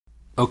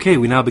Okay,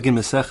 we now begin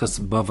Maseches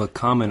Bava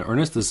Kamma in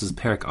earnest. This is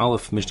Perek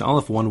Aleph, Mishnah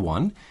Aleph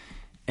 1:1.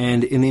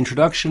 And in the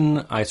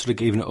introduction, I sort of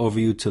gave an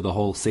overview to the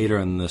whole Seder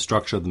and the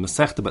structure of the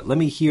Masechta, but let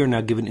me here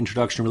now give an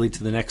introduction really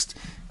to the next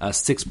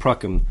six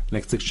prakim,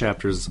 next six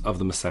chapters of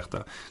the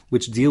Masechta,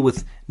 which deal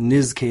with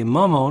Nizkei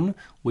Mamon,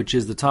 which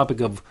is the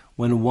topic of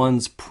when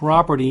one's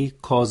property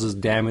causes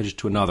damage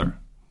to another,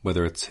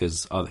 whether it's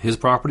his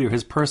property or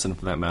his person,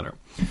 for that matter.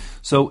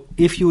 So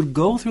if you would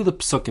go through the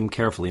psukim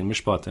carefully in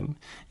Mishpatim,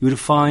 you would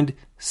find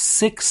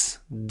six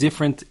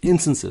different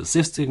instances,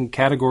 six different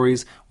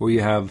categories where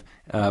you have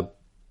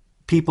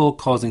people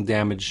causing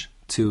damage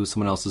to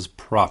someone else's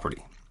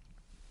property.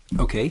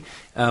 Okay,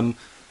 I'm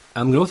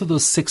going to go through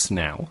those six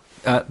now.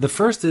 The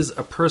first is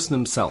a person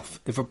himself.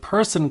 If a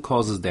person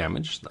causes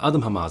damage, the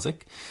Adam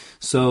Hamazik,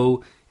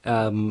 so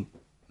then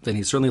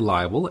he's certainly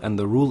liable, and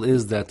the rule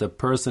is that the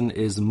person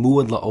is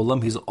muad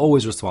la'olam. He's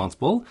always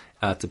responsible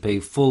to pay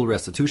full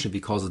restitution if he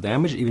causes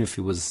damage, even if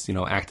he was,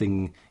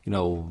 acting,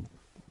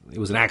 it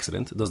was an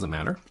accident. It doesn't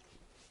matter.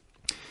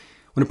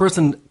 When a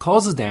person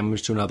causes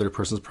damage to another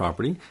person's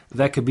property,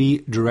 that could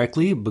be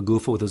directly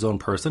begufa with his own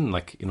person,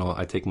 like,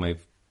 I take my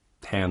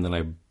hand and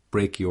I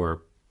break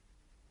your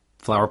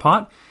flower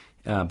pot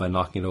by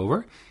knocking it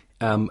over.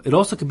 It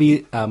also could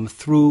be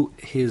through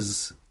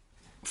his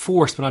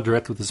force, but not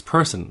directly with his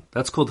person.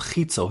 That's called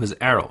chitzo, his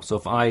arrow. So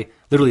if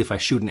I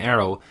shoot an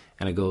arrow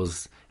and it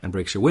goes and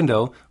breaks your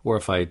window, or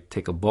if I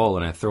take a ball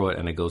and I throw it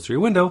and it goes through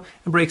your window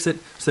and breaks it,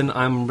 so then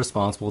I'm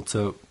responsible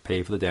to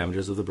pay for the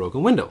damages of the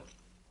broken window.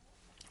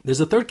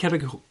 There's a third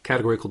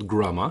category called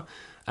grama,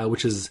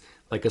 which is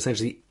like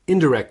essentially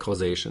indirect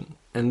causation.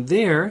 And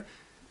there,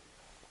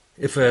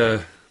 if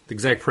the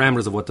exact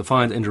parameters of what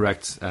defines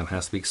indirect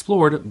has to be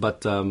explored,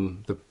 but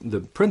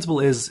the principle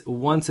is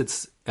once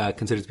it's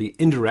considered to be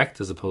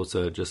indirect as opposed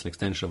to just an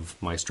extension of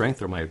my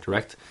strength or my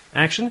direct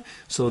action,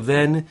 so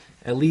then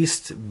at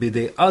least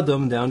bidei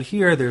adam down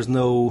here, there's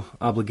no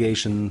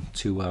obligation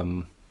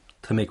to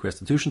make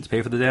restitution, to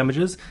pay for the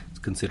damages. It's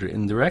considered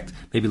indirect.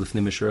 Maybe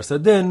lifnei mishur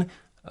sadin,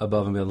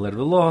 above and beyond the letter of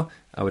the law,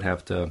 I would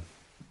have to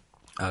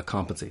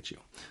compensate you.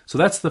 So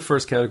that's the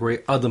first category,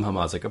 Adam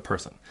Hamazik, a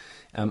person.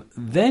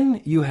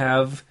 Then you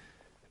have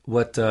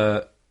what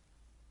the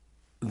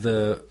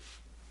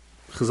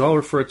Chazal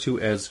refer to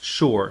as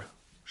shor.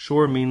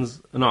 Shor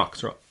means an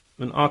ox, or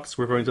an ox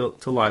referring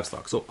to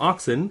livestock. So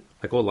oxen,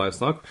 like all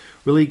livestock,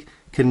 really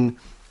can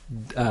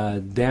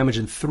damage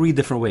in three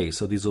different ways.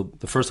 So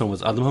the first one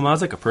was Adam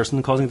Hamazik, a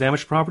person causing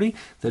damage to property.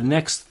 The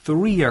next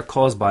three are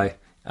caused by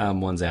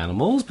one's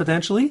animals,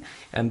 potentially,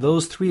 and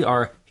those three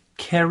are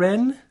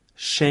keren,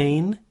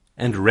 shein,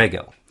 and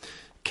regel.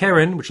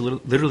 Keren, which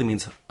literally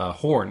means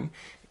horn,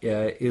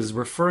 is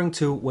referring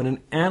to when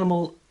an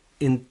animal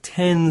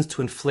intends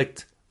to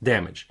inflict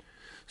damage.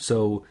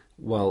 So,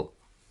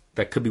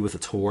 that could be with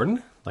its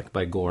horn, like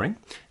by goring.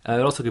 It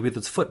also could be with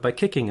its foot by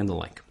kicking and the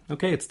like.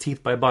 Okay, its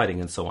teeth by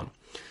biting and so on.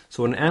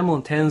 So when an animal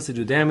intends to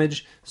do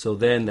damage, so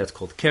then that's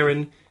called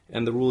keren,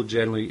 and the rule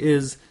generally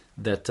is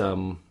that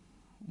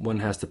one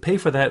has to pay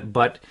for that,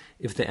 but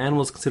if the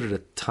animal is considered a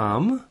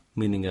tam,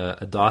 meaning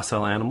a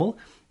docile animal,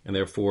 and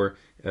therefore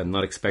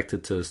not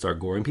expected to start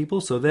goring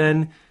people, so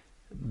then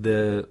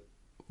the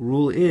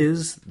rule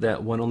is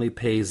that one only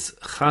pays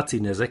chatzi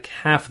nezek,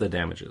 half the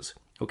damages.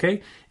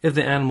 Okay? If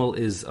the animal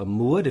is a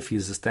muad, if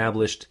he's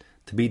established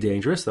to be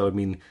dangerous, that would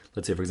mean,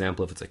 let's say, for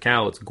example, if it's a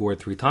cow, it's gored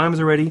 3 times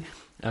already,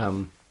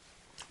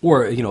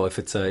 or,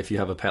 if you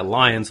have a pet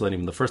lion, so then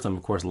even the first time,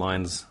 of course,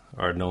 lions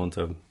are known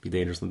to be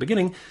dangerous in the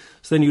beginning,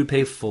 so then you would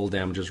pay full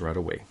damages right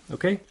away,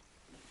 okay?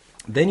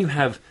 Then you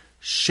have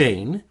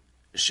shein.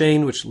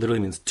 Shein, which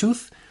literally means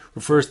tooth,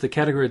 refers to the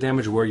category of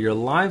damage where your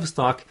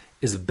livestock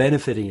is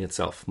benefiting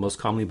itself, most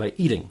commonly by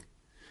eating.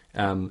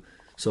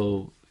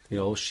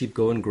 Sheep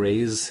go and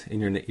graze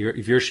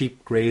if your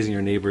sheep graze in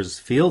your neighbor's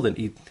field and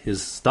eat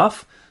his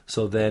stuff,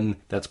 so then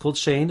that's called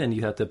shein, and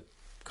you have to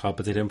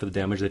compensate him for the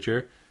damage that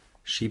your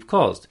sheep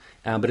caused.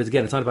 But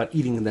again, it's not about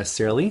eating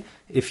necessarily.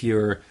 If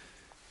your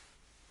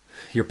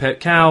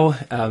pet cow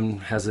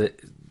has a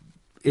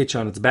itch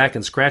on its back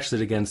and scratches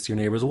it against your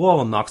neighbor's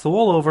wall and knocks the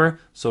wall over,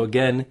 so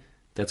again,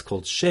 that's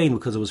called shein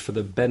because it was for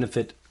the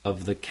benefit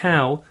of the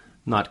cow,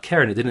 not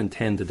keren. It didn't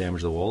intend to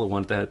damage the wall. It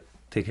wanted to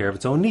take care of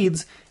its own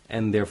needs,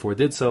 and therefore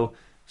did so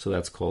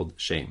that's called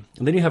shein.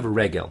 And then you have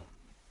regel.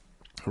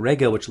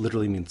 Regel, which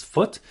literally means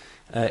foot,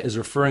 is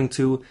referring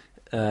to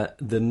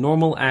the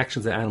normal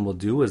actions that animals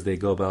do as they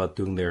go about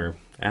doing their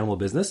animal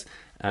business,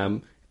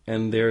 and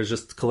there's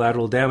just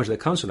collateral damage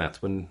that comes from that.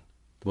 When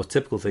the most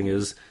typical thing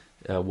is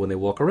when they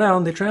walk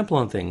around, they trample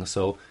on things.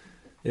 So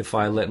if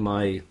I let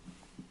my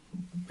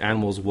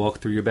animals walk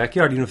through your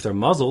backyard, even if they're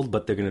muzzled,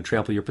 but they're going to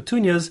trample your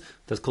petunias,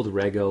 that's called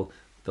regel.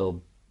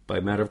 They'll, by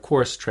matter of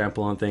course,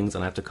 trample on things,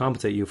 and I have to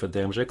compensate you for the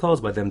damage I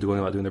caused by them going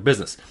about doing their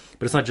business.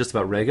 But it's not just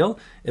about regel.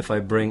 If I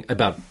bring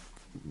about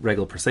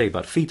regel per se,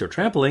 about feet or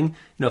trampling,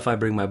 if I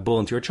bring my bull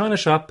into your china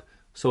shop,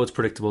 so it's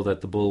predictable that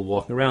the bull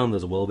walking around,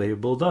 as a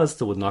well-behaved bull does,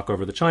 still would knock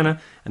over the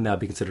china, and that would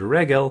be considered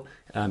regel,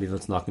 even though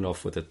it's knocking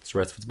off with the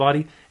rest of its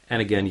body.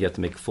 And again, you have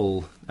to make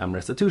full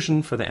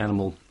restitution for the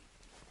animal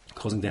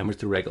causing damage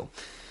to regel.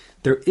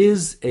 There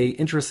is a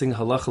interesting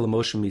halacha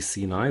l'Moshe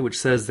Sinai, which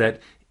says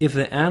that if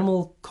the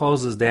animal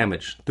causes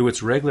damage through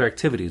its regular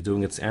activities,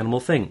 doing its animal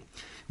thing,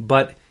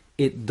 but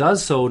it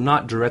does so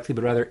not directly,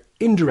 but rather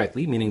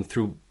indirectly, meaning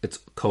through its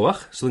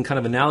koach. So then kind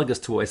of analogous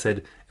to what I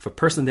said, if a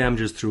person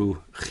damages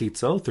through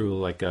chitzo, through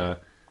like an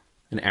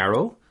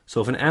arrow.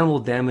 So if an animal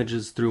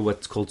damages through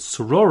what's called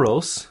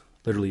sororos,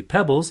 literally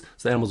pebbles,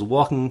 so the animal's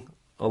walking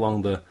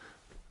along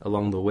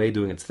the way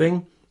doing its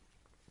thing,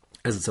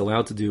 as it's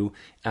allowed to do,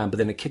 but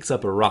then it kicks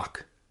up a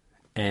rock,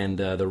 and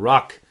the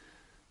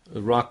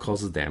rock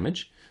causes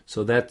damage.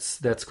 So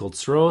that's called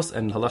sororos,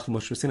 and Halach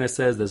Moshe Sinai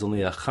says there's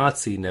only a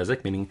chatzi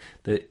nezek, meaning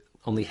that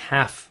only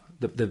half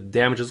the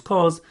damage is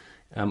caused,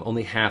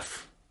 only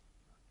half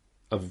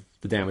of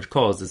the damage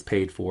caused is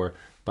paid for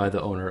by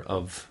the owner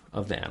of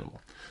the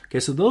animal. Okay,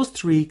 so those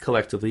three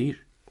collectively,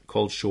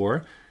 called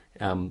shor,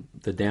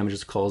 the damage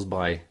is caused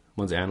by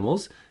one's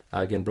animals,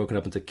 again broken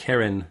up into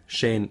keren,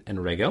 shein,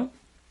 and regel,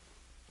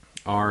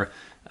 are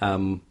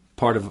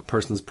part of a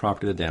person's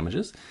property that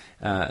damages,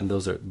 and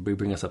those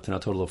bring us up to now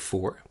a total of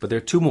 4. But there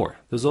are 2 more.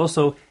 There's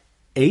also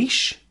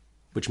eish,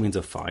 which means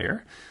a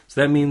fire.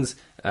 So that means,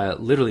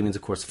 literally means,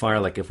 of course, fire,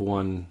 like if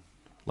one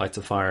lights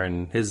a fire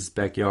in his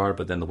backyard,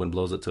 but then the wind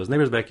blows it to his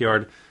neighbor's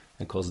backyard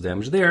and causes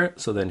damage there,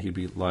 so then he'd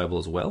be liable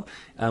as well.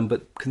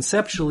 But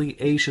conceptually,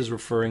 eish is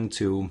referring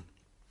to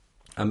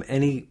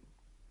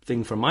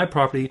anything from my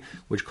property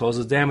which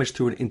causes damage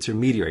through an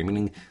intermediary,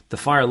 meaning the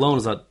fire alone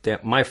is not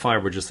my fire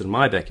were just in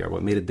my backyard.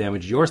 What made it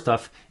damage your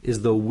stuff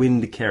is the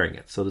wind carrying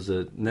it. So there's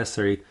a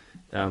necessary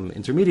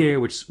intermediary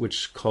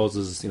which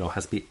causes,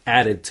 has to be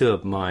added to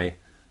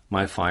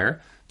my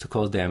fire to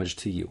cause damage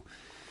to you.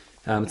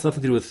 It's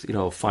nothing to do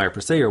with fire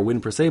per se or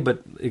wind per se,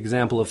 but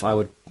example, if I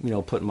would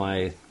put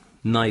my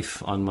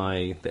knife on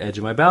the edge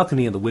of my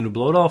balcony and the wind would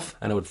blow it off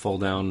and it would fall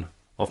down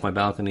off my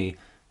balcony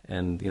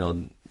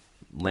and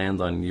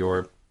land on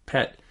your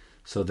pet,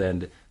 so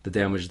then the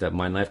damage that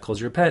my knife caused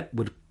your pet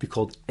would be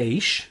called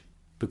eish,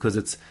 because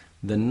it's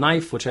the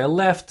knife which I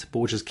left but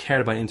which is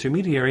carried by an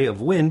intermediary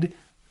of wind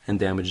and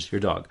damaged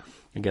your dog.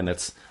 Again,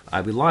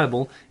 I'd be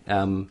liable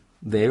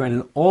there, and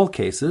in all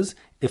cases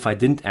if I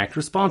didn't act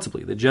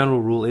responsibly. The general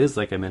rule is,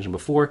 like I mentioned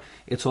before,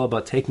 it's all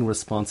about taking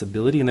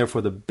responsibility, and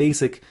therefore the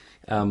basic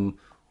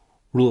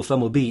rule of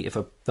thumb will be, if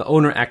the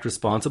owner acted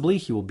responsibly,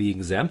 he will be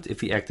exempt.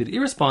 If he acted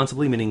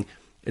irresponsibly, meaning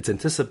it's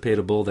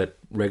anticipatable that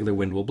regular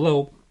wind will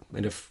blow,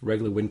 and if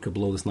regular wind could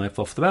blow this knife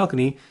off the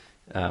balcony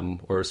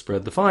or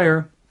spread the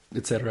fire,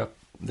 etc.,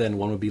 then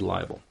one would be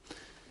liable.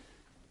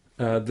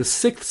 The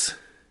 6th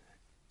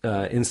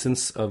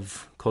instance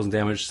of causing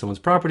damage to someone's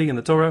property in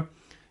the Torah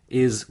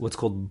is what's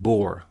called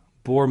bor.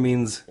 Bor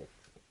means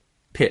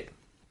pit.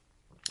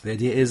 The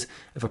idea is,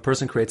 if a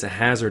person creates a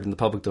hazard in the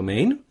public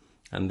domain,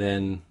 and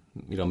then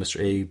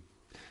Mr. A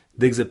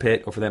digs a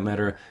pit, or for that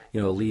matter,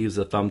 leaves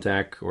a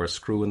thumbtack or a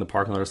screw in the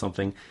parking lot or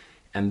something,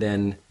 and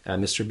then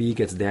Mr. B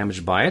gets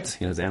damaged by it,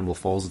 his animal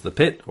falls into the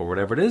pit or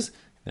whatever it is,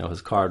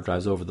 his car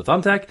drives over the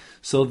thumbtack,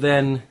 so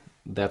then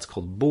that's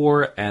called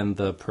bor, and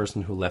the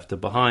person who left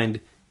it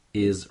behind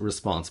is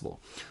responsible.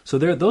 So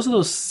those are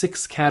those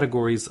 6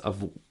 categories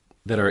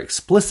that are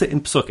explicit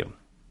in Psukim,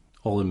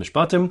 all in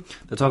Mishpatim,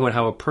 that talk about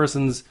how a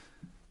person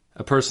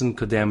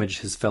could damage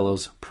his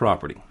fellow's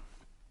property.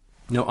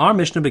 Now, our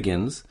Mishnah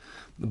begins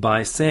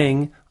by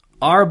saying,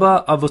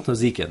 Arba avos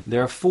nazikin.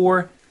 There are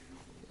 4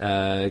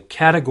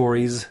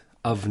 categories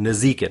of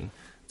nazikin.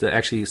 It's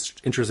actually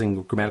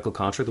interesting grammatical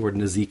construct, the word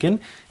nazikin.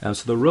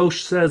 So the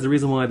Rosh says the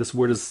reason why this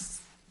word is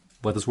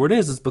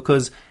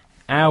because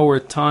our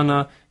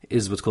Tana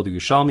is what's called the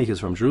Yerushalmi. He's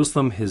from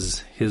Jerusalem.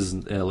 His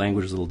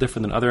language is a little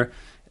different than other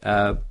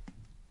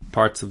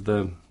parts of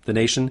the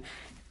nation.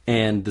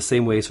 And the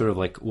same way, sort of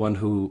like one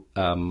who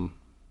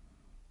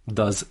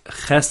does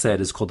chesed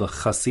is called a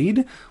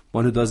chasid.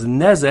 One who does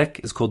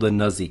nezek is called a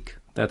nazik.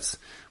 That's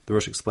the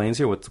Rosh explains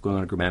here what's going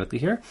on grammatically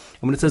here.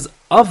 And when it says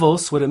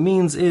avos, what it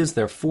means is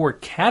there are 4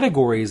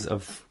 categories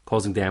of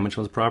causing damage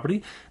on the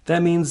property.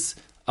 That means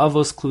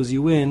avos clues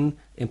you in,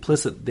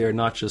 implicit they're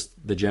not just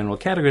the general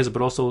categories,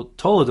 but also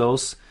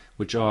tolados,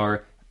 which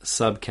are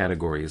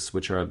subcategories,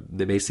 which are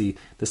basically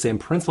the same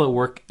principle at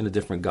work in a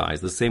different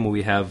guise. The same way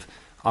we have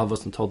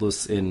avos and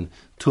tolos in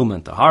Tum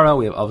and Tahara,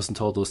 we have avos and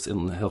tolos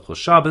in Hilchos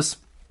Shabbos.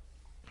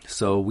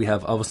 So we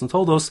have avos and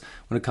toldos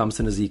when it comes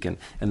to nazikin.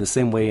 And the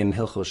same way in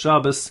Hilchos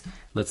Shabbos,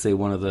 let's say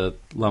one of the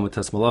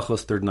Lamites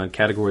Malachos, 39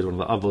 categories, one of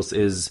the avos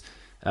is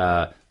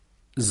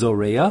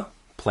zoreya,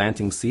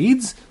 planting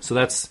seeds.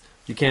 So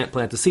you can't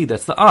plant a seed,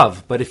 that's the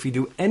av. But if you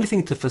do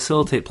anything to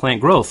facilitate plant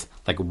growth,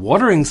 like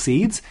watering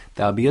seeds,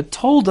 that would be a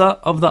tolda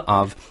of the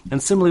av.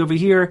 And similarly over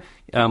here,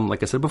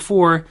 like I said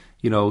before,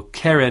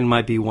 Keren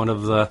might be one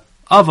of the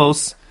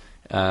avos,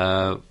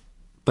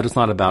 but it's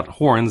not about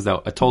horns,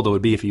 though a tolda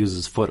would be if he uses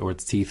his foot or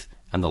its teeth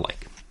and the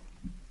like.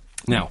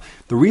 Now,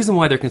 the reason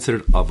why they're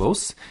considered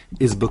avos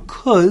is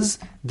because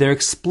they're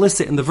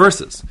explicit in the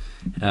verses.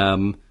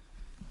 That's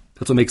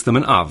what makes them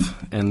an av.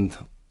 And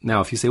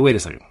Now, if you say, wait a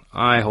second,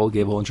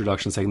 gave a whole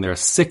introduction saying there are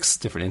 6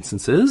 different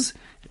instances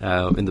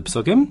in the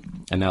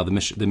Psukim, and now the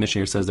Mishnah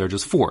here says there are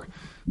just 4.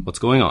 What's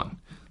going on?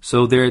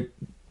 So the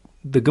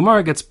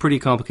Gemara gets pretty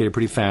complicated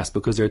pretty fast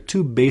because there are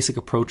 2 basic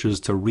approaches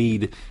to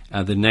read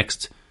the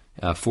next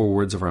 4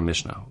 words of our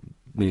Mishnah,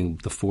 meaning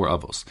the 4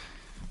 avos.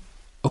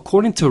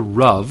 According to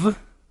Rav,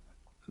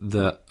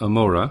 the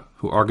Amora,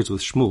 who argues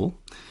with Shmuel,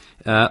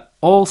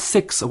 all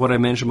 6 of what I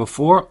mentioned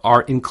before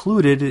are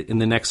included in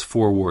the next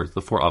 4 words,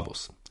 the 4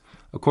 avos.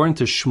 According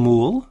to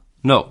Shmuel,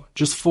 no,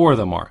 just 4 of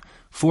them are.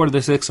 4 of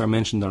the 6 are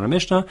mentioned in our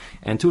Mishnah,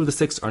 and 2 of the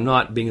 6 are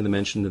not being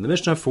mentioned in the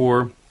Mishnah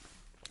for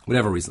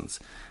whatever reasons.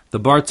 The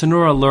Bar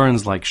Tanura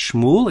learns like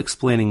Shmuel,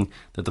 explaining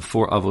that the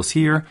 4 avos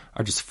here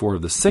are just 4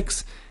 of the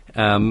 6,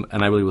 and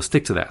I really will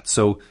stick to that.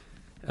 So,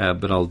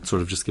 but I'll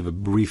sort of just give a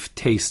brief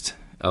taste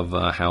of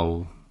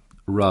how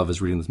Rav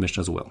is reading this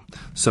Mishnah as well.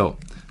 So,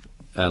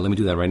 let me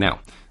do that right now.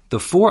 The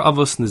 4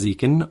 avos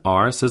nezikin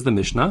are, says the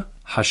Mishnah,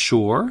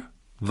 Hashor,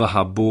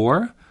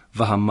 Vahabor,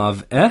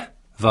 Vahamav'eh,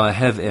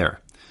 Vahever.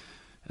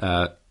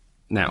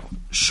 Now,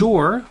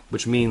 shor,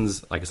 which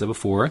means, like I said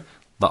before,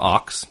 the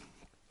ox,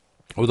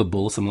 or the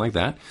bull, something like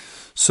that.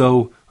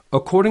 So,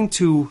 according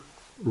to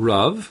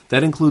Rav,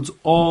 that includes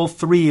all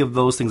 3 of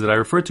those things that I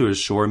refer to as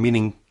shor,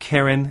 meaning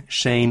Keren,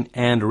 Shane,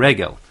 and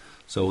Regel.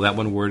 So that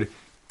one word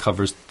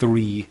covers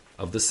 3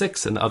 of the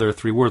 6, and the other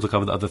 3 words will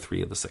cover the other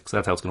 3 of the 6.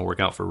 That's how it's going to work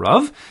out for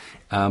Rav.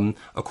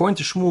 According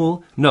to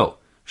Shmuel, no.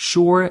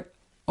 Shor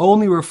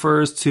only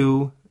refers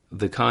to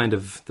the kind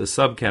of, the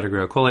subcategory,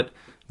 I'll call it,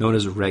 known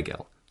as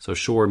Regel. So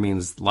shor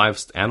means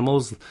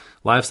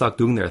livestock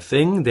doing their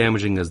thing,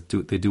 damaging as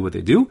they do what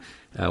they do,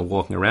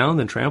 walking around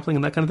and trampling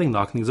and that kind of thing,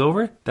 knocking things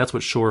over. That's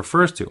what shor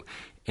refers to.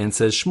 And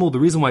says Shmuel, the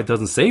reason why it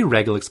doesn't say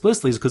regel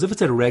explicitly is because if it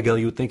said regel,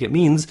 you would think it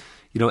means,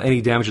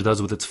 any damage it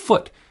does with its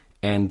foot.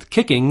 And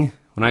kicking,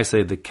 when I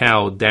say the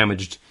cow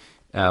damaged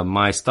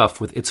my stuff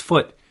with its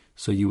foot,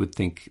 so you would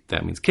think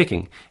that means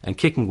kicking. And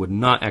kicking would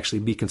not actually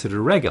be considered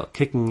a regel.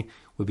 Kicking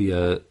would be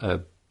a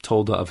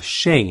tolda of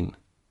Shane.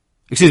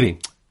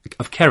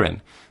 Of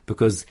Keren,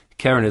 because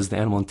Keren is the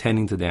animal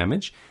intending to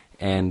damage,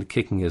 and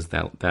kicking is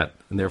that.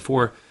 And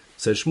therefore,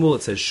 says Shmuel,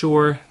 it says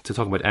shor, to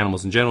talk about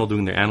animals in general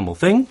doing their animal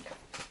thing.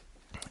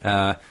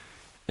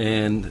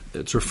 And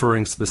it's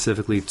referring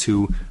specifically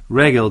to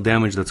regel,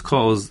 damage that's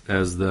caused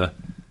as the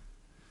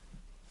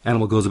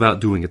animal goes about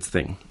doing its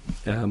thing.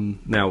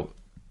 Now,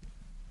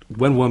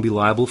 when one be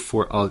liable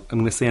for, I'm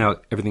going to say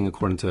out everything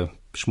according to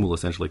Shmuel,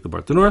 essentially, like the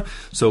Bar Tanura.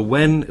 So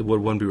when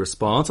would one be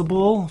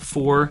responsible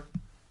for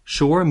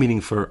shor,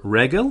 meaning for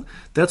regel?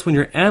 That's when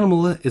your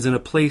animal is in a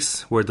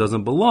place where it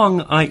doesn't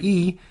belong,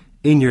 i.e.,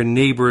 in your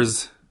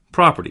neighbor's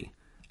property,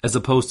 as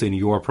opposed to in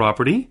your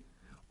property,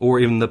 or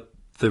even the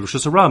Rosh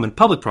Hashanah in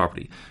public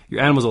property.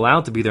 Your animal's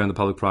allowed to be there in the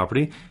public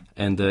property,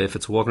 and if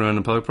it's walking around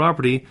in public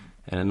property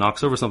and it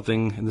knocks over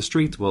something in the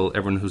street, well,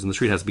 everyone who's in the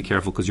street has to be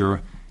careful because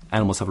your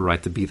animals have a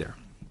right to be there.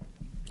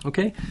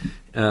 Okay?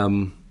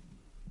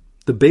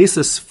 The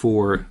basis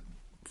for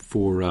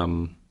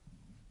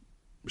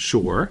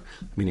shor,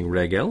 meaning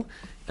regel,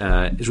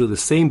 is really the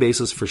same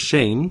basis for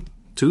shane,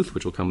 tooth,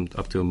 which we'll come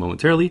up to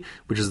momentarily,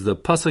 which is the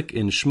pasuk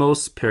in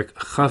Shmos, Perek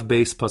Chav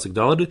Beis, pasuk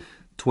Daled,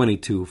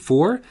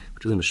 22:4,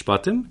 which is in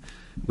Mishpatim,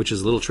 which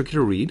is a little tricky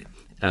to read.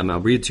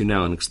 I'll read it to you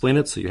now and explain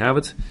it, so you have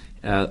it.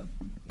 To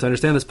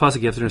understand this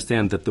pasuk, you have to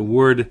understand that the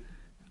word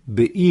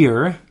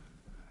be'ir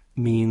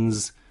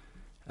means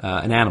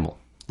an animal,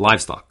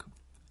 livestock,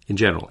 in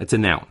general. It's a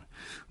noun.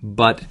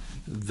 But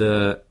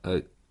the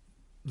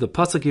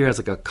pasuk here has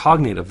like a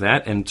cognate of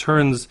that and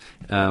turns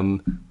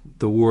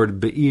the word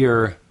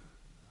be'ir,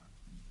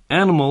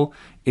 animal,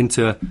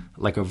 into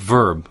like a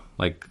verb,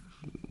 like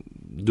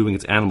doing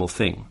its animal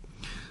thing.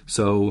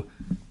 So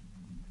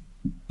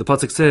the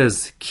pasuk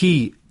says,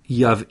 Ki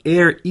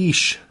yav'er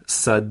ish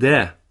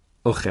sadeh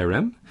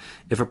ocherem.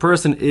 If a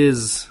person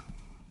is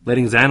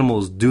letting his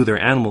animals do their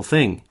animal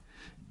thing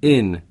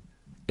in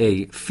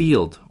a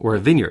field or a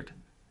vineyard,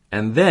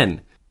 and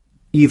then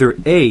either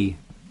A,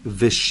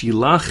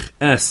 v'shilach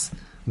es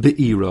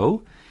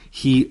be'iro,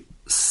 he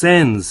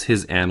sends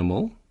his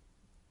animal,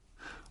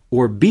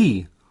 or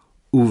B,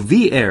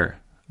 uvi'er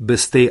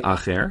b'stei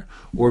acher,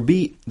 or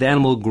B, the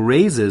animal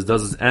grazes,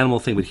 does his animal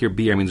thing, but here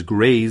be'er means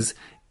graze,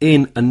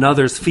 in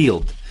another's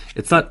field.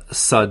 It's not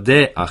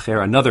sadeh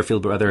acher, another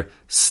field, but rather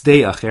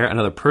stei acher,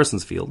 another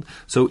person's field.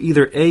 So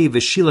either A,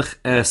 v'shilach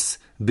es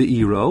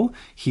be'iro,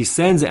 he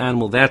sends the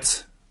animal,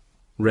 that's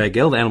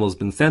regel, the animal has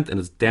been sent and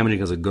it's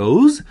damaging as it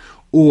goes,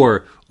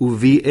 or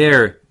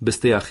uvi'er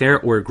b'stei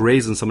acher, or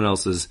graze in someone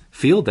else's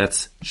field,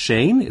 that's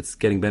shane, it's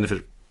getting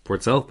benefit for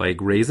itself by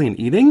grazing and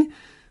eating.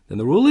 Then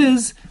the rule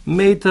is,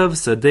 meitav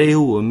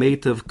sadehu or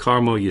meitav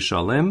karmo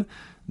yishalem,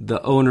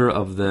 the owner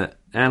of the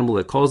animal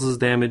that causes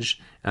damage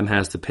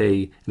has to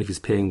pay, and if he's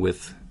paying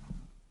with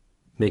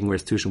making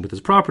restitution with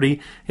his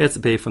property, he has to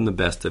pay from the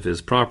best of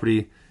his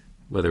property,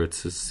 whether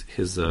it's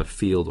his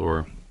field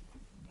or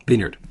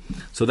vineyard.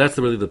 So that's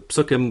really the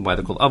psukim, why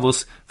they're called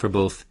avos, for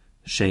both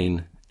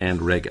shane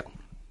and regel.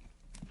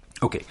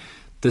 Okay,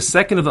 the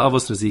second of the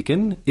avos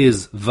nezikin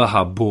is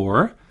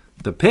vahabor,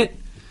 the pit.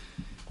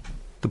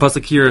 The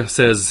pasuk here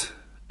says,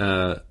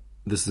 this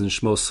is in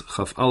Shmos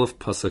Chaf Aleph,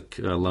 pasuk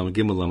Lam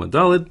Gimel Lam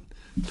Daled,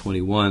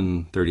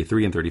 21,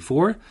 33, and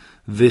 34.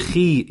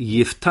 V'chi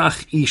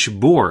yiftach ish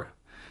bor.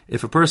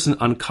 If a person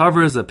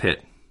uncovers a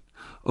pit,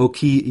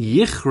 oki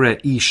yichre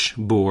ish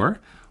bor,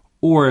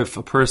 or if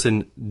a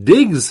person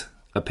digs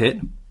a pit,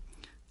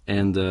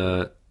 and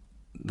the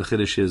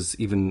chiddush is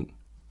even,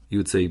 you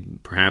would say,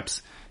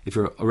 perhaps, if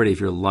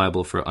you're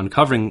liable for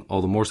uncovering,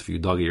 all the more so if you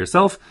dug it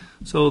yourself.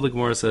 So the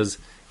Gemara says,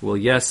 well,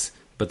 yes,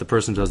 but the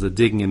person does the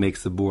digging and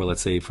makes the bore,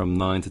 let's say, from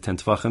 9 to 10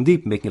 tefachim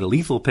deep, making it a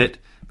lethal pit,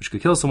 which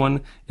could kill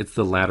someone. It's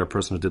the latter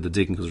person who did the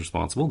digging who's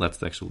responsible. That's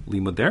the actual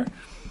limud there.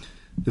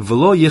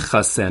 V'lo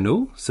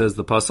yichasenu, says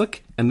the pasuk,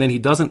 and then he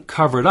doesn't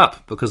cover it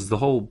up, because the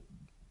whole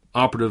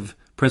operative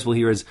principle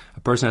here is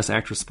a person has to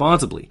act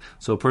responsibly.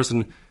 So a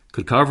person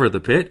could cover the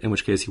pit, in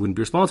which case he wouldn't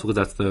be responsible,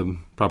 because that's the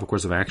proper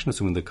course of action,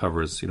 assuming the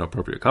cover is,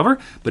 appropriate cover.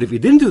 But if he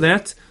didn't do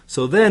that,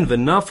 so then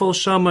v'nafal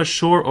shama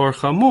shor or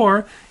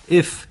chamor,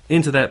 if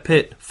into that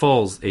pit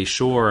falls a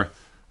shor,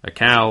 a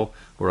cow,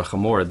 or a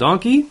chamor, a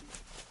donkey,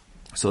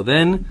 so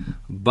then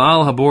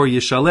Baal Habor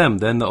Yishalem,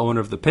 then the owner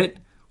of the pit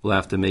will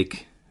have to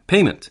make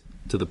payment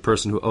to the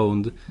person who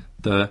owned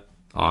the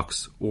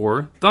ox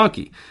or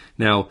donkey.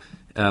 Now,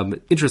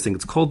 interesting,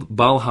 it's called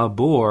Baal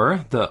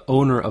Habor, the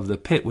owner of the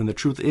pit, when the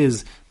truth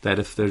is that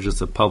if there's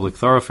just a public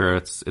thoroughfare,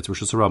 it's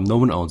Rosh Hashanah, no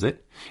one owns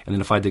it. And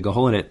then if I dig a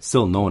hole in it,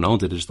 still no one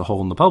owns it, it's just a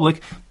hole in the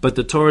public. But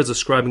the Torah is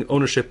ascribing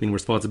ownership, meaning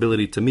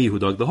responsibility, to me who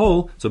dug the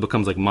hole, so it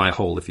becomes like my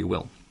hole, if you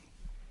will,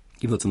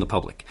 even though it's in the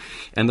public.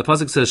 And the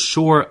pasuk says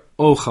shor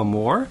o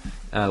chamor,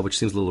 which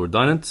seems a little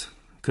redundant.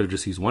 Could have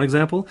just used one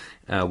example.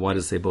 Why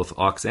does it say both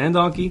ox and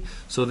donkey?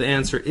 So the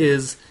answer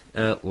is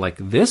like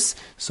this.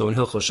 So in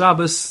Hilchos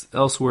Shabbos,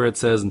 elsewhere it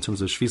says in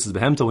terms of shvisas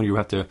behemta, when you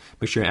have to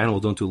make sure your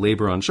animal don't do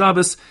labor on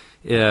Shabbos,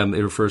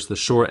 it refers to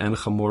shor and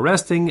chamor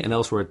resting, and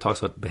elsewhere it talks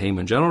about behem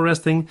in general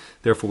resting.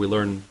 Therefore, we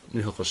learn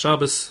in Hilchos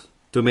Shabbos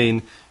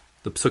domain,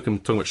 the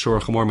psukim talking about shor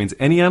chamor means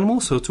any animal.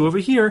 So to over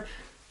here,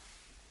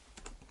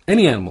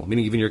 any animal,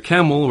 meaning even your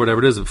camel or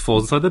whatever it is, if it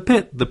falls inside the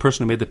pit, the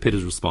person who made the pit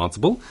is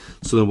responsible.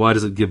 So then why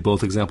does it give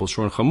both examples,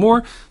 shor and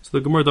chamor? So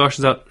the Gemara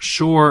dashes out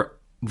shor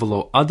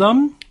v'lo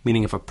adam,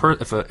 meaning if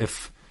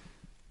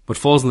what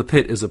falls in the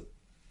pit is a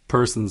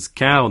person's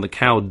cow and the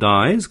cow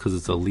dies because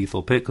it's a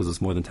lethal pit, because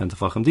it's more than 10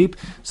 tefachim deep,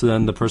 so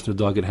then the person who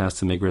dug it has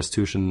to make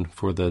restitution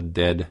for the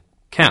dead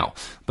cow.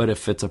 But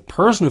if it's a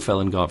person who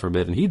fell in, God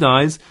forbid, and he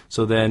dies,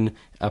 so then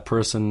a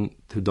person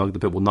who dug the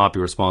pit will not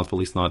be responsible, at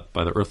least not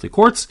by the earthly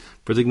courts,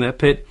 for digging that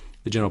pit.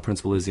 The general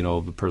principle is,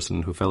 the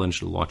person who fell in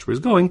should watch where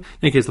he's going. In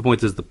any case, the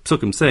point is the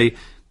psukim say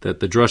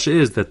that the drasha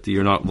is that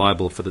you're not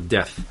liable for the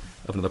death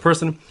of another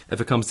person. If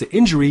it comes to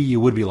injury, you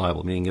would be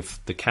liable, meaning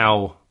if the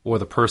cow or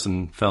the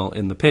person fell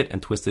in the pit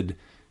and twisted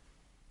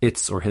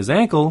its or his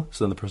ankle,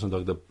 so then the person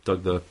who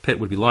dug the pit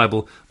would be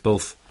liable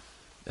both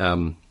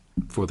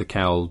for the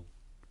cow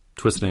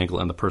twisted ankle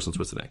and the person's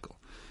twisted ankle.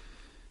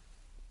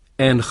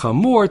 And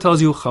chamor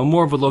tells you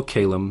chamor v'lo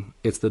kelim.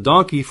 It's the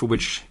donkey for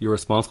which you're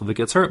responsible if it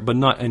gets hurt, but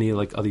not any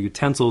like other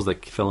utensils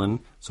that fell in.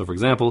 So, for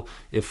example,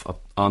 if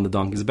on the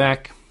donkey's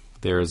back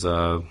there's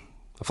a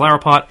flower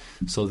pot,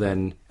 so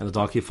then and the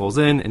donkey falls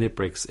in and it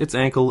breaks its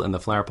ankle, and the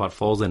flower pot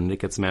falls in and it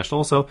gets smashed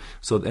also.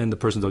 So then the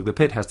person who dug the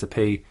pit has to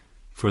pay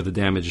for the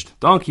damaged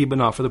donkey, but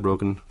not for the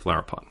broken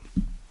flower pot.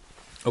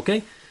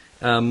 Okay,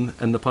 and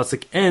the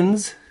pasuk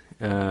ends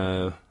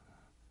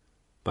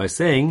by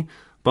saying,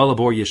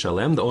 Balabor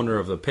Yishalem, the owner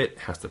of the pit,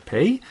 has to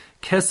pay.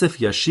 Kesef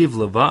Yashiv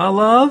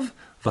Leva'alav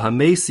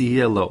V'hamesi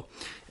Yelo.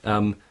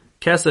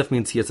 Kesef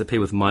means he has to pay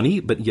with money,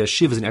 but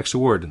Yashiv is an extra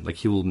word, like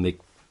he will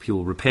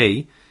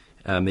repay,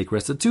 make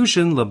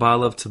restitution,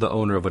 Leva'alav, to the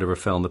owner of whatever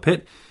fell in the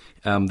pit.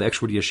 The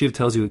extra word Yashiv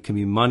tells you it can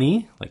be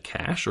money, like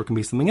cash, or it can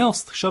be something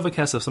else. Shava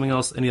Kesef, something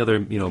else, any other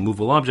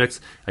movable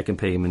objects. I can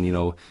pay him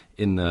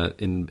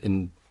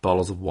in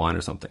bottles of wine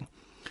or something.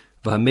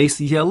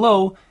 V'hamesi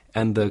Yelo,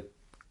 and the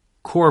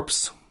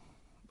corpse,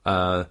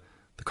 the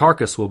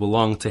carcass will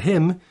belong to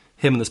him.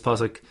 Him in this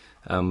pasuk,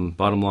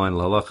 bottom line,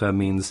 halacha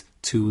means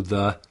to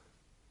the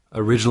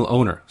original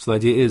owner. So the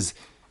idea is,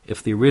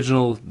 if the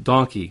original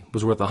donkey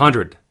was worth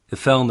 100, it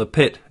fell in the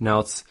pit. Now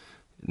it's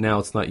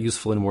not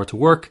useful anymore to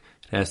work.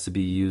 It has to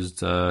be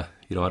used, I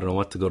don't know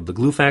what, to go to the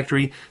glue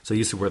factory. So it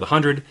used to be worth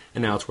 100,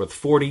 and now it's worth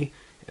 40.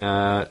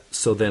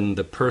 So then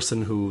the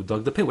person who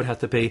dug the pit would have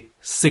to pay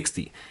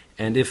 60.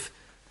 And if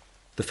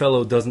the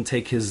fellow doesn't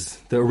take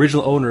the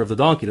original owner of the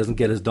donkey doesn't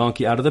get his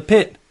donkey out of the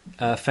pit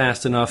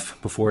fast enough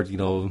before it,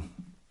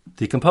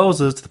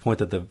 decomposes to the point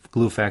that the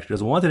glue factory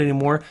doesn't want it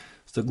anymore.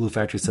 So the glue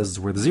factory says it's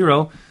worth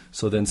 0.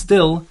 So then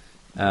still,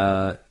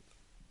 the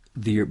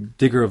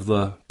digger of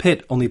the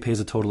pit only pays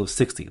a total of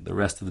 60. The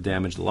rest of the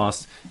damage, the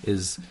loss,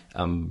 is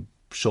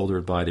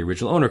shouldered by the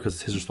original owner because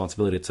it's his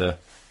responsibility to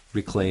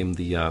reclaim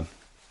the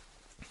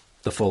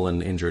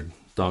fallen, injured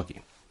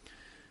donkey.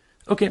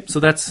 Okay,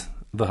 so that's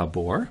the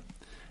habor.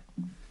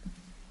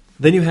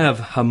 Then you have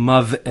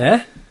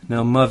hamav'eh.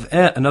 Now,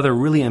 mav'eh, another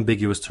really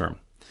ambiguous term.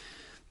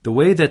 The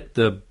way that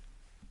the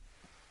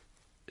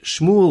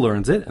Shmuel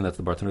learns it, and that's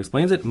the Bartan who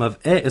explains it.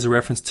 Mav'eh is a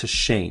reference to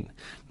Shane.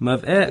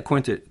 Mav'eh,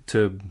 according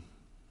to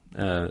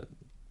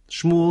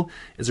Shmuel,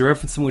 is a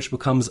reference in which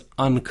becomes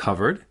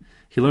uncovered.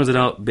 He learns it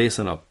out based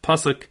on a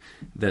pasuk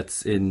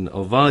that's in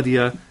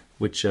Ovadia,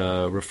 which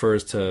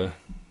refers to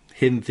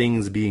hidden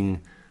things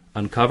being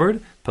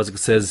uncovered. Pasuk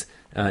says,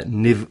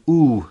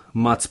 Niv'u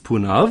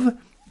matzpunav.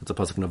 That's a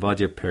pasuk in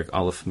Ovadia, Perek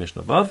Aleph,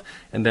 Mishnah Vav,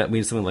 and that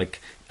means something like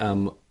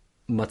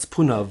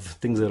matzpunav,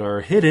 things that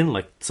are hidden,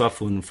 like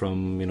tzafun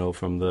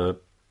from the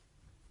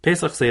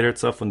Pesach Seder,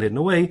 tzafun hidden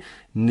away.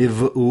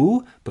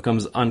 Niv'u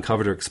becomes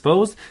uncovered or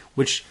exposed,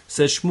 which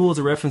says Shmuel is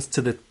a reference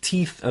to the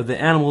teeth of the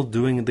animal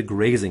doing the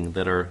grazing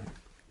that are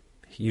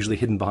usually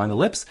hidden behind the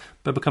lips,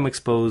 but become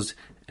exposed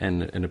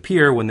and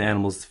appear when the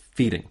animal's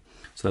feeding.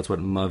 So that's what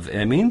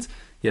mav'eh means.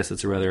 Yes,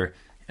 it's a rather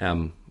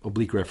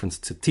oblique reference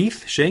to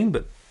teeth, Shane,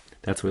 but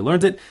that's where he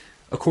learned it.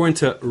 According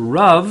to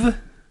Rav,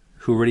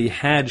 who already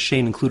had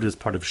Shane included as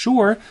part of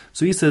Shur,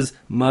 so he says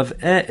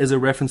mav'eh is a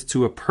reference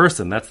to a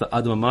person. That's the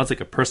Adam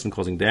Amazik, a person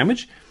causing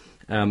damage.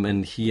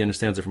 And he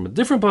understands it from a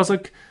different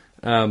pasuk,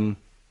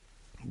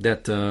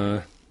 that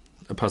a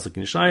pasuk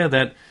in Yeshaya,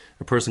 that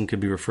a person could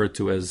be referred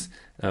to as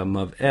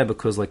mav'eh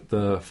because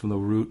from the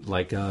root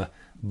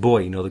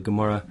boy. The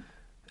Gemara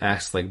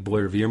asks like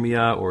boy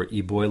revirmia or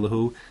i boy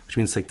lahu, which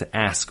means like to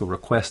ask or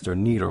request or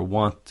need or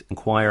want,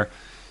 inquire.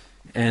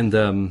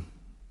 And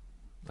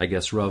I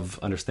guess Rav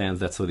understands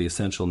that's the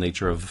essential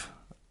nature of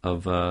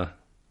a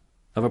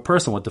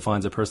person. What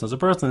defines a person as a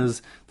person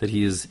is that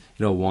he is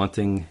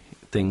wanting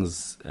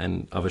things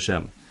and of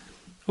Hashem.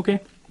 Okay,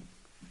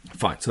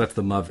 fine. So that's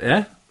the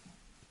mav'eh,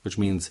 which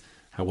means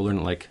how we'll learn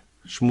it like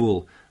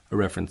Shmuel, a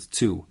reference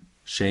to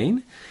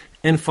Shane.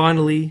 And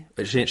finally,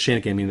 Shane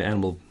again meaning the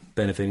animal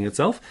benefiting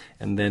itself,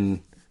 and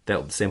then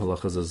that the same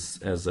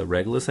halachas as a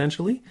regel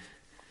essentially.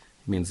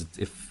 It means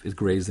if it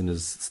grazed in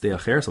his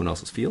steacher, someone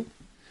else's field.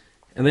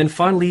 And then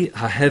finally,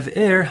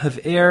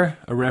 hav'er,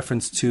 a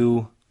reference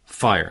to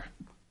fire.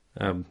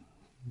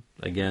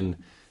 Again,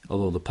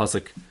 although the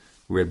pasuk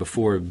we read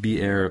before,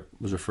 bi'er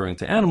was referring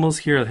to animals,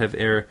 here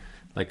hav'er,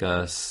 like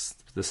the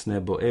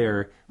sneh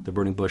bo'er, the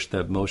burning bush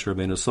that Moshe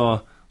Rabbeinu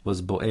saw,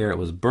 was bo'er, it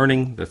was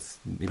burning. That's,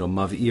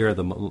 mav'ir,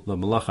 the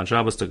malach on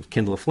Shabbos to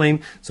kindle a flame.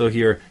 So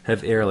here,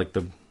 hav'er, like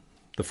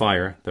the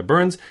fire that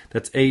burns.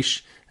 That's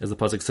eish, as the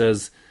pasuk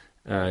says,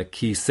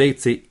 ki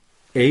seitze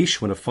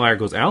eish, when a fire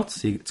goes out.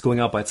 See, it's going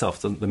out by itself.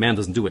 So the man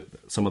doesn't do it.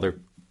 Some other,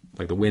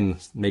 like the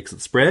wind, makes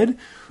it spread.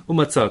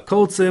 Umatzah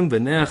koltzim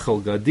v'nech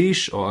ol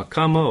gadish o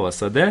akama o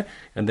asadeh,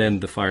 and then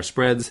the fire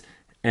spreads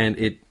and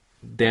it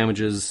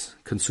damages,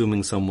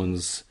 consuming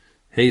someone's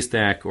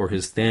haystack or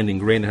his standing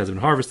grain that has been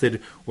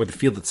harvested, or the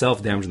field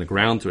itself, damaging the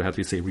ground, so it has to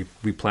be, say,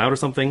 replowed or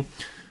something.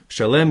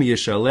 Shalem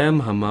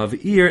yeshalem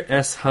hamav'ir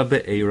es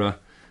habe'era.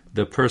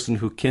 The person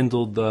who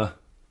kindled the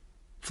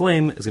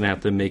flame is going to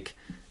have to make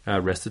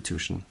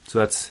restitution. So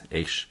that's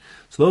Eish.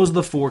 So those are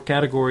the four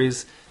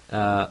categories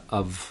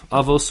of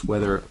Avos,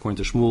 whether,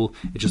 according to Shmuel,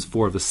 it's just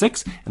 4 of the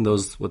 6, and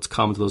what's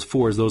common to those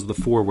 4 is those are the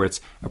 4 where it's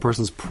a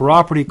person's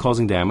property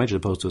causing damage as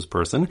opposed to his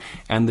person,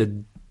 and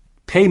the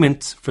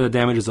payment for the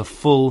damage is a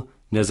full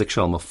nezek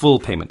shalom, a full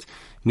payment.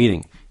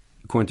 Meaning,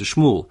 according to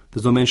Shmuel,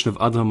 there's no mention of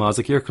Adam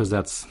Mazik here because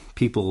that's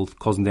people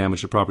causing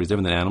damage to properties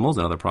different than animals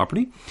and other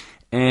property.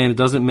 And it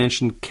doesn't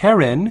mention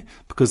Keren,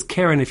 because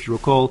Keren, if you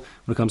recall,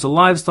 when it comes to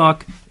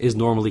livestock, is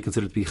normally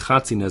considered to be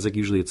Chatzi Nezek.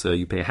 Usually it's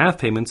you pay a half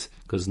payment,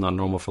 because it's not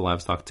normal for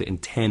livestock to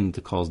intend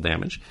to cause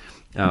damage.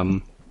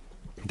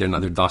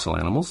 They're docile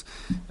animals,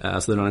 so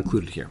they're not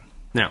included here.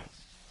 Now,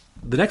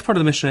 the next part of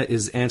the Mishnah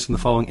is answering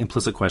the following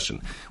implicit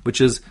question, which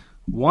is,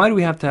 why do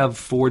we have to have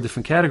 4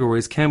 different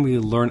categories? Can we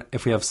learn,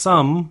 if we have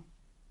some,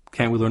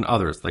 can't we learn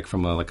others, like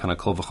from a kind of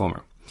kol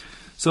v'chomer?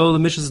 So the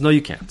Mishnah says, no,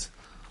 you can't.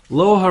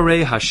 Lo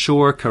harei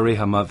hashor karei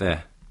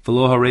hamaveh,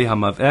 v'lo harei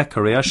hamaveh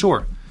karei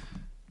hashor.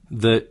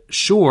 The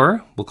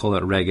shor, we'll call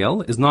that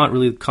regel, is not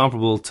really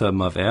comparable to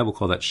maveh, we'll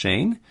call that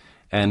shane.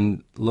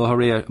 And lo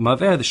harei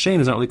hamaveh, the shane,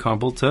 is not really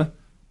comparable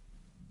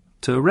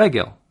to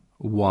regel.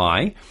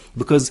 Why?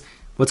 Because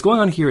what's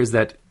going on here is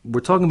that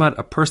we're talking about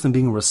a person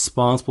being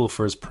responsible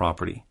for his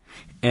property.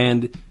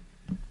 And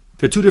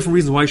there are 2 different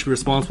reasons why you should be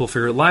responsible for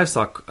your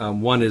livestock.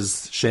 One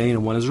is shane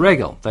and one is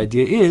regel. The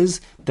idea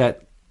is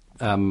that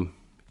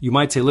you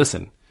might say,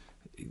 listen,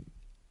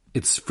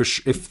 it's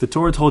if the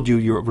Torah told you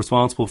you're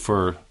responsible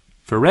for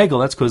regel,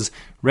 that's because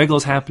regel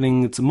is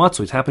happening, it's a matzah,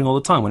 it's happening all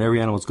the time. When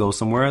every animals go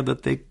somewhere,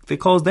 that they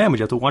cause damage.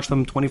 You have to watch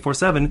them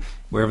 24/7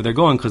 wherever they're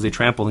going because they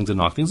trample things and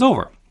knock things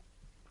over.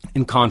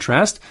 In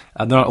contrast,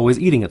 they're not always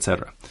eating,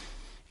 etc.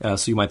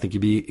 So you might think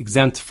you'd be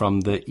exempt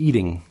from the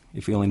eating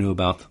if you only knew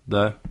about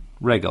the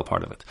regel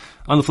part of it.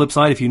 On the flip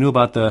side, if you knew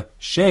about the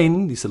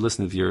shane, you said,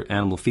 listen, if your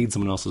animal feeds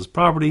someone else's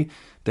property,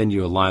 then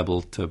you're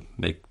liable to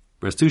make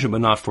restitution,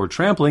 but not for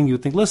trampling. You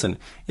would think, listen,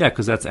 yeah,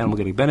 because that's animal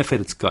getting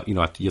benefit. It's got, you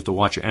have to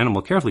watch your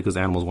animal carefully because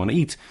animals want to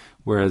eat.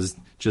 Whereas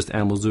just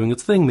animals doing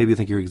its thing, maybe you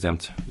think you're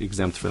exempt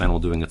for an animal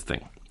doing its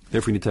thing.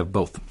 Therefore, you need to have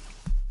both.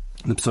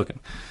 In the Pesukim.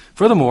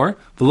 Furthermore,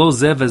 v'lo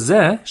zeh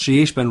v'zeh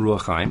sheyesh ben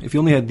ruach chaim. If you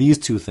only had these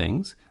 2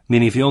 things,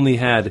 Meaning if you only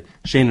had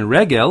Shein and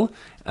Regel,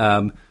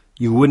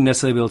 you wouldn't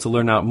necessarily be able to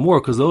learn out more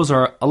because those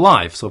are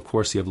alive. So, of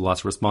course, you have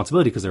lots of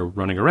responsibility because they're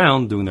running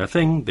around, doing their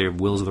thing. They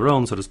have wills of their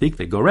own, so to speak.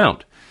 They go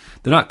around.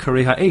 They're not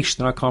karei ha'esh.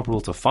 They're not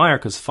comparable to fire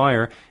because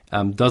fire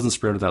doesn't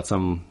spread without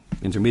some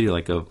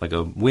intermediate, like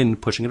a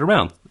wind pushing it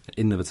around.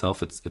 In and of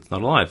itself, it's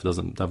not alive. It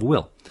doesn't have a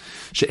will.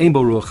 She'ein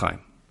bo ruach chaim.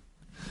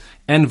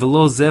 And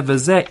velo zeh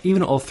v'zeh,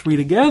 even all three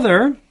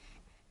together,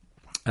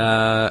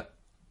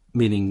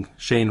 meaning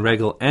Shein,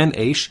 Regel, and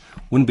Eish,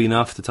 wouldn't be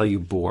enough to tell you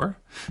bor.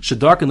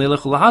 Shadark and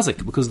Leilech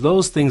Lahazik, because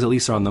those things at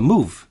least are on the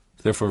move.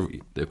 Therefore,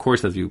 of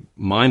course, have you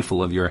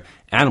mindful of your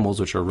animals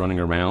which are running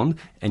around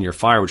and your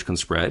fire which can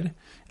spread.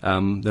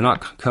 They're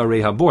not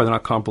karei habor, they're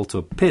not comparable to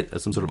a pit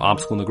as some sort of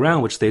obstacle in the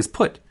ground which stays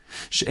put.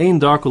 She'ein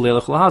darku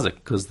leilech lahazik,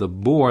 because the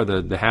bor,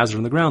 the hazard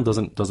in the ground,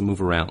 doesn't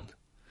move around.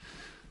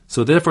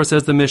 So therefore,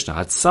 says the Mishnah,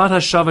 Hatzad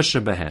hashava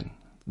shebehen,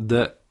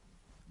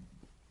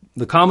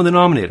 the common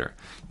denominator,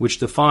 which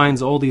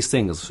defines all these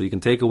things. So you can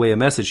take away a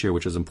message here,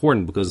 which is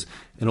important, because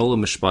in all the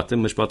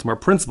mishpatim are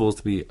principles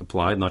to be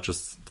applied, not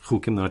just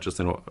chukim, not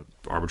just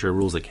arbitrary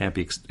rules that can't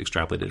be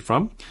extrapolated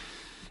from,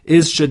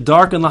 is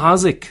shadark and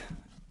lahazik.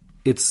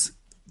 It's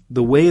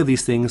the way of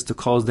these things to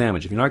cause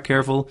damage. If you're not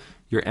careful,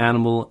 your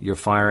animal, your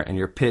fire, and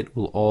your pit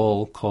will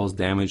all cause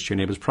damage to your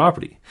neighbor's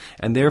property.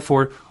 And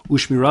therefore,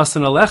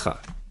 ushmirasan alecha,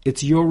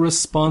 it's your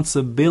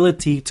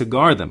responsibility to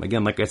guard them.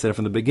 Again, like I said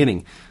from the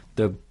beginning,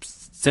 the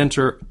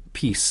center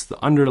piece,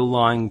 the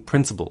underlying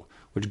principle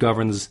which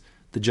governs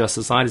the just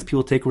society is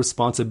people take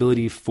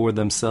responsibility for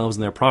themselves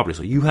and their property.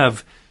 So you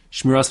have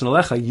shmirasan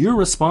alecha, you're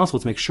responsible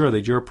to make sure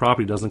that your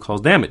property doesn't cause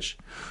damage.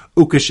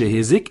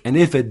 Ukashehizik, and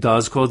if it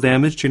does cause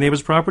damage to your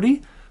neighbor's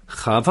property,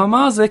 chav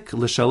hamazik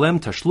l'shalem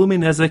tashlumi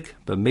nezek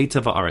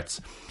b'meitav haaretz.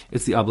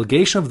 It's the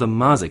obligation of the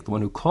mazik, the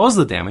one who caused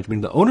the damage,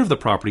 meaning the owner of the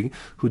property,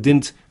 who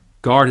didn't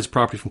guard his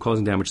property from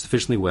causing damage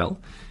sufficiently well.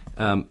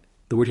 The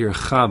word here,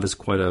 chav, is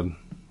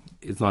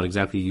it's not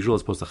exactly usual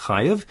as opposed to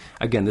chayiv.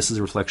 Again, this is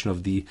a reflection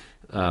of the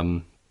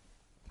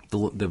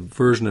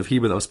version of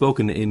Hebrew that was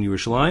spoken in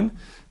Yerushalayim,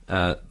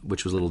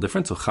 which was a little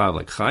different. So chav,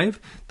 like chayiv.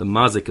 The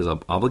mazik is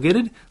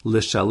obligated.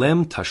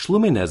 L'shalem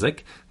tashlumi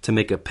nezek, to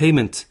make a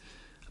payment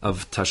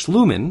of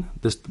tashlumin.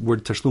 This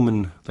word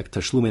tashlumin, like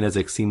tashlumin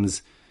nezek,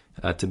 seems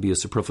to be a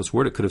superfluous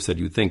word. It could have said,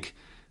 you'd think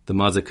the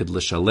mazik could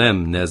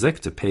l'shalem nezek,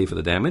 to pay for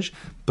the damage.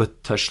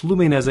 But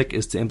tashlumin nezek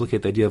is to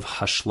implicate the idea of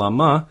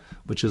hashlama,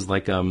 which is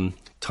like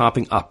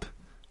topping up,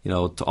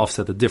 to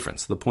offset the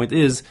difference. The point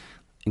is,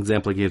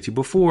 example I gave to you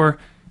before,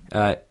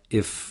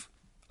 if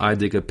I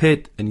dig a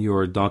pit and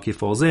your donkey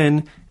falls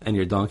in, and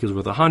your donkey is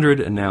worth 100,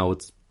 and now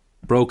it's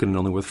broken and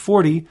only worth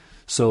 40,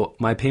 so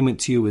my payment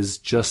to you is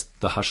just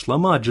the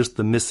hashlama, just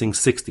the missing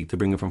 60 to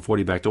bring it from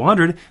 40 back to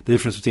 100, the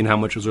difference between how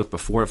much it was worth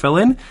before it fell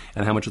in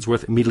and how much it's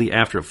worth immediately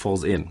after it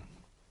falls in.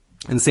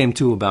 And the same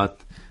too about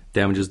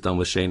damages done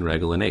with shein,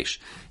 regel, and eish.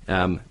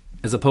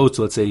 As opposed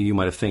to, let's say, you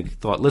might have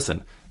thought,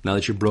 listen, now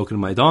that you've broken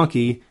my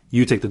donkey,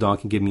 you take the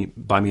donkey and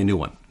buy me a new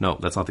one. No,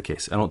 that's not the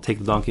case. I don't take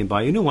the donkey and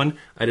buy you a new one.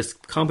 I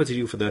just compensate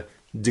you for the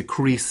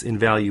decrease in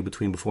value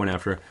between before and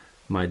after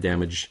my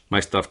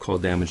stuff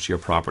caused damage to your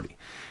property.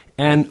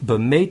 And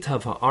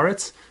b'meitav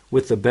haaretz,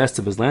 with the best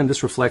of his land.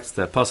 This reflects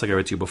that pasuk I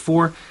read to you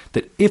before,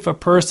 that if a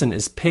person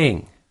is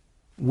paying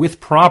with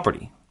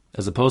property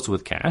as opposed to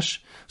with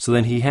cash, so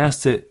then he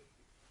has to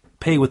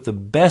pay with the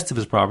best of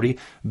his property,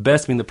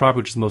 best meaning the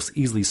property which is most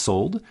easily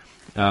sold,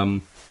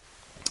 meaning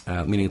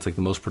it's like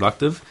the most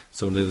productive.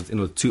 So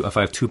if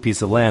I have two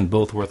pieces of land,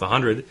 both worth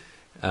 100,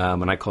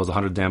 and I cause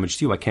 100 damage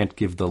to you, I can't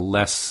give the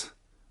less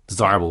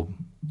desirable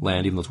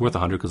land, even though it's worth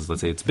 100, because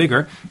let's say it's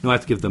bigger. No, I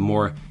have to give the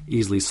more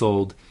easily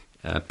sold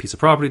piece of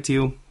property to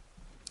you.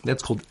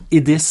 That's called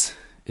idis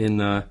in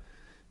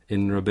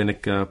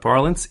rabbinic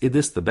parlance.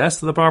 Idis, the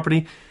best of the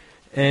property.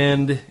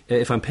 And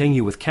if I'm paying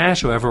you with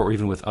cash, however, or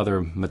even with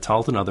other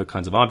metalton, other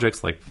kinds of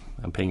objects, like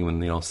I'm paying you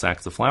in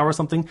sacks of flour or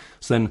something,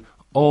 so then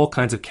all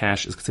kinds of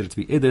cash is considered to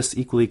be idis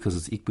equally, because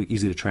it's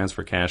easy to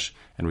transfer cash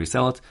and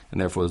resell it,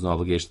 and therefore there's no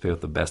obligation to pay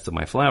with the best of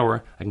my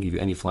flour. I can give you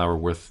any flour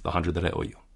worth the 100 that I owe you.